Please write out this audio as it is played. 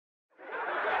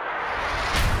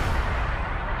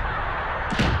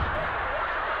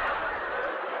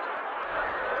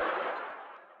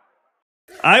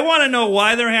I want to know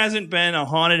why there hasn't been a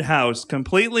haunted house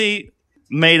completely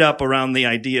made up around the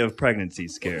idea of pregnancy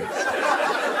scares.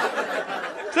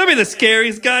 That'd be the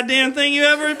scariest goddamn thing you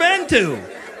ever been to.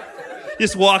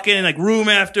 Just walk in like room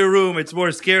after room. It's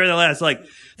more scary than last. Like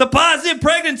the positive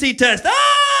pregnancy test.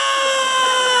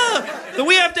 Ah! So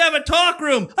we have to have a talk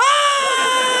room.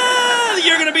 Ah!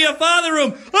 You're going to be a father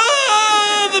room.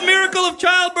 Ah! The miracle of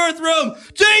childbirth room.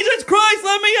 Jesus Christ,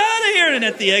 let me out of here. And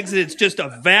at the exit, it's just a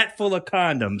vat full of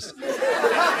condoms.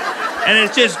 And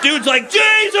it's just dudes like,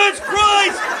 Jesus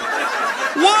Christ!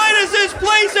 Why does this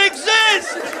place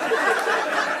exist?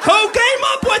 Who came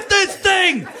up with this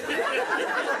thing?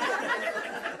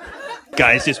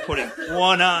 Guys just putting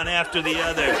one on after the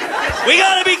other. We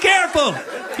gotta be careful.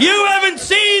 You haven't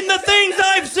seen the things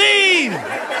I've seen.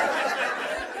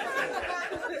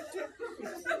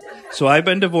 So I've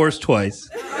been divorced twice.